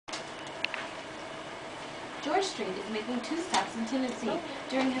George Strait is making 2 stops in Tennessee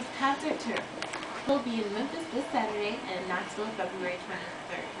during his concert tour. He'll be in Memphis this Saturday and in Knoxville February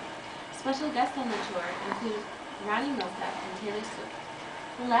 23rd. Special guests on the tour include Ronnie Millsap and Taylor Swift.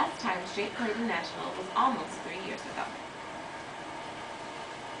 The last time Strait played in Nashville was almost 3 years ago.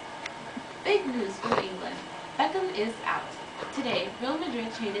 Big news from England. Beckham is out. Today, Real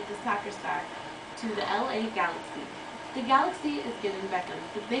Madrid traded the soccer star to the LA Galaxy. The Galaxy is giving Beckham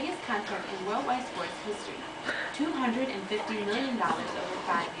the biggest contract in worldwide sports history, $250 million over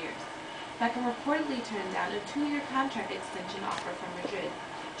 5 years. Beckham reportedly turned down a 2-year contract extension offer from Madrid,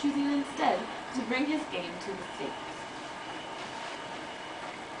 choosing instead to bring his game to the States.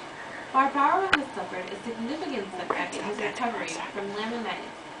 Barbaro has suffered a significant setback in his recovery from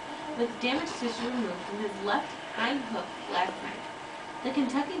laminitis, with damaged tissue removed from his left hind hoof last night. The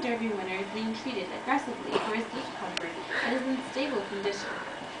Kentucky Derby winner is being treated aggressively for his discomfort and is in stable condition,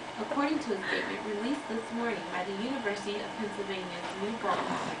 according to a statement released this morning by the University of Pennsylvania's New Bolton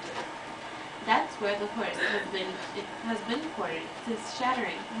Center. That's where the horse has been quartered since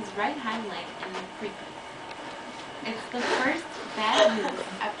shattering his right hind leg in the preface. It's the first bad news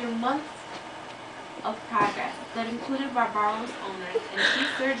after months of progress that included Barbaro's owners and chief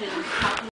surgeons